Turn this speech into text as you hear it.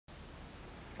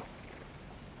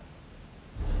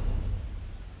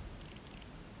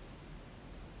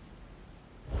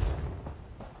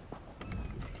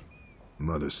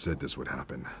Mother said this would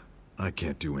happen. I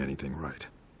can't do anything right.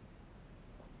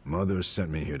 Mother sent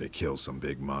me here to kill some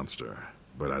big monster,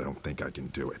 but I don't think I can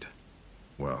do it.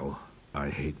 Well, I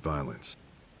hate violence,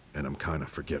 and I'm kinda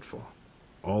forgetful.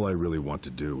 All I really want to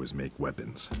do is make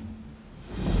weapons.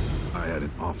 I had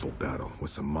an awful battle with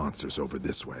some monsters over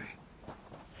this way.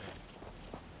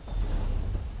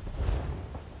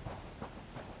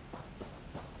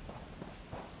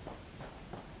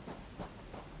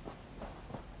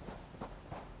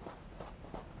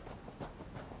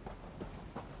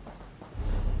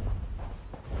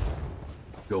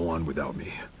 Go on without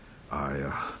me. I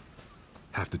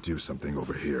have to do something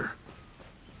over here.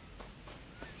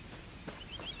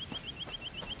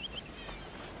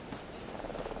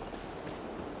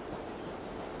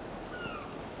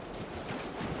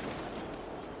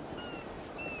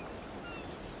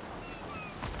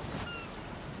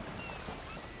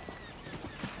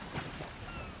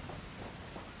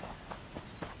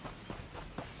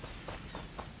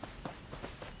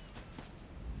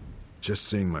 Just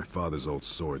seeing my father's old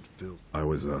sword filled. I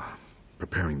was,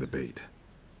 preparing the bait.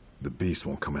 The beast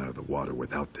won't come out of the water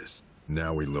without this.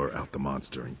 Now we lure out the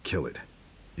monster and kill it.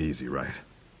 Easy, right?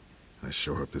 I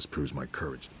sure hope this proves my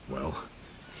courage. Well,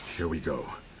 here we go.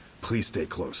 Please stay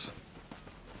close.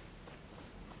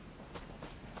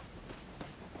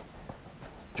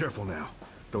 Careful now.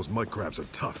 Those mud crabs are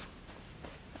tough.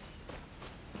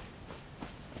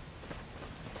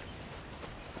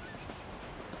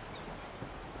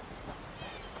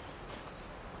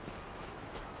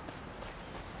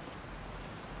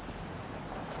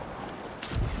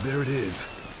 There it is.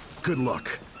 Good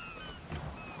luck.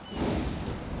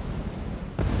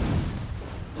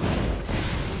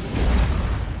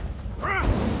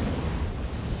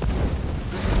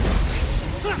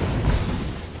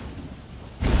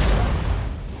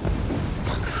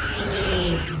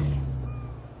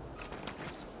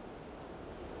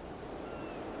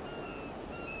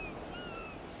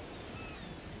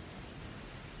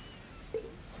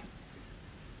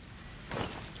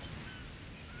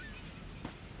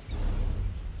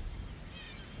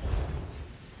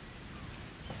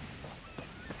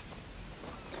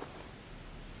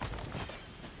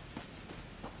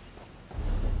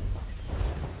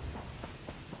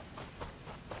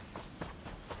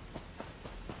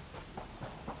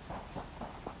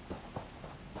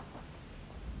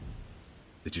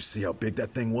 Did you see how big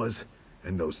that thing was?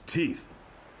 And those teeth?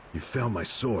 You found my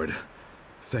sword.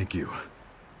 Thank you.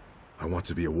 I want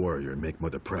to be a warrior and make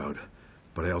Mother proud,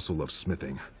 but I also love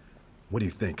smithing. What do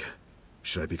you think?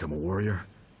 Should I become a warrior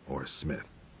or a smith?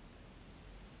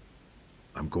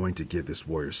 I'm going to give this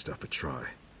warrior stuff a try.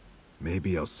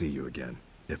 Maybe I'll see you again,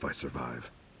 if I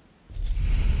survive.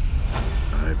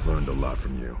 I've learned a lot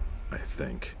from you, I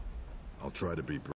think. I'll try to be